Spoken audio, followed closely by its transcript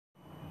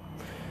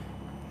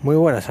Muy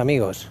buenas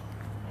amigos.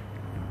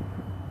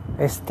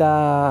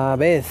 Esta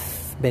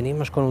vez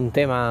venimos con un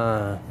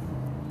tema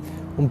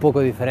un poco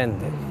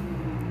diferente,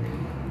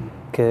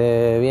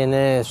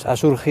 que ha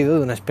surgido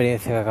de una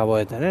experiencia que acabo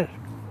de tener,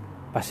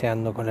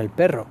 paseando con el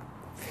perro.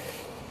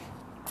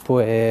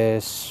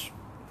 Pues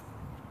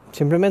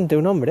simplemente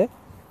un hombre.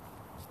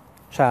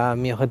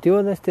 Mi objetivo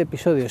en este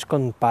episodio es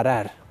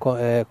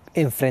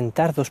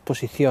enfrentar dos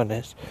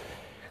posiciones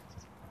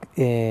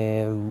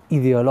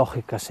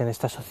ideológicas en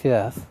esta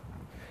sociedad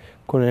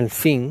con el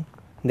fin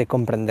de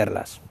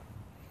comprenderlas.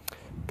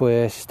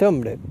 Pues este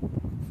hombre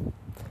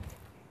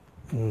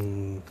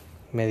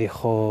me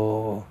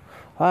dijo: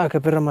 qué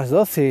perro más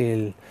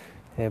dócil,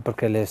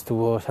 porque le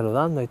estuvo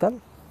saludando y tal.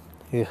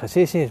 Y dije: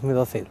 sí, es muy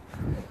dócil.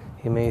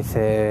 Y me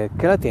dice: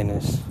 ¿qué la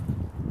tienes?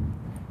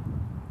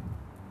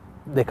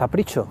 ¿De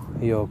capricho?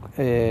 Y yo: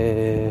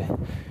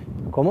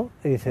 ¿cómo?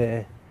 Y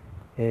dice: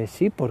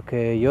 sí,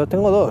 porque yo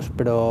tengo dos,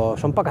 pero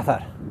son para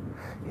cazar.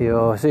 Y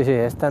yo: sí,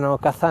 esta no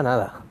caza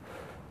nada.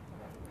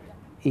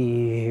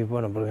 Y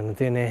bueno, porque no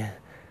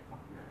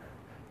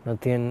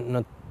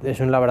es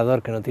un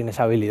labrador que no tiene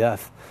esa habilidad.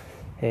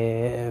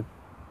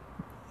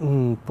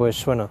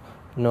 Pues bueno,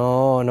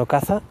 no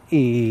caza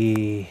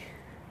y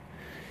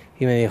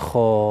me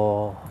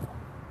dijo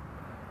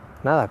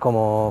nada,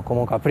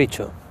 como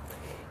capricho.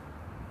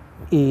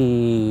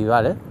 Y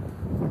vale,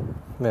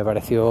 me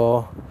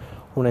pareció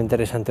una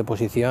interesante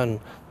posición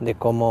del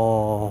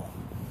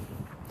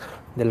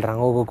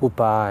rango que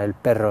ocupa el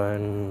perro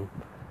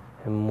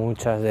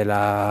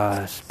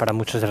para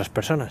muchas de las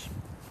personas.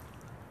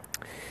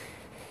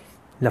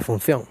 La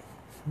función,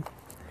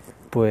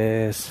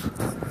 pues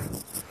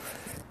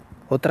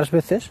otras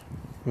veces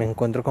me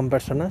encuentro con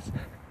personas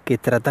que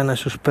tratan a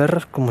sus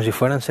perros como si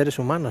fueran seres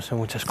humanos en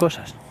muchas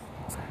cosas.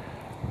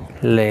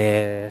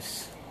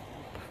 Les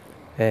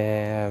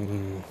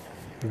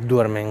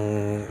duermen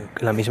en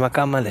la misma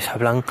cama, les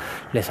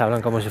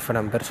hablan como si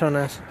fueran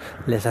personas,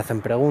 les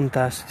hacen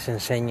preguntas, les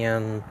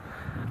enseñan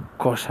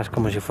cosas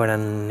como si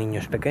fueran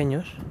niños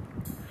pequeños.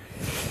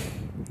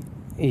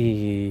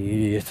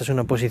 Y esta es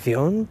una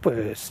posición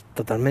pues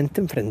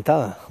totalmente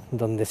enfrentada,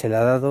 donde se le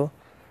ha dado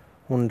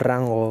un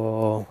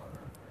rango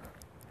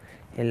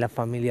en la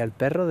familia al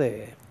perro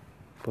de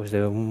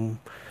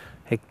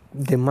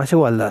más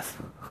igualdad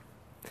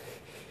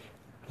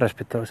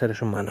respecto a los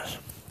seres humanos.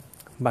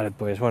 Vale,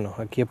 pues bueno,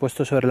 aquí he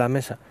puesto sobre la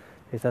mesa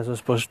estas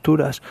dos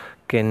posturas,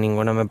 que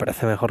ninguna me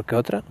parece mejor que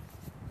otra.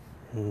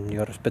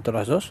 Yo respeto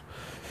las dos.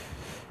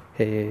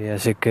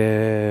 Así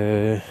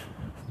que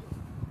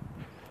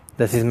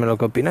decidme lo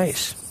que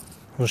opináis.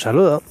 Un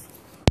saludo.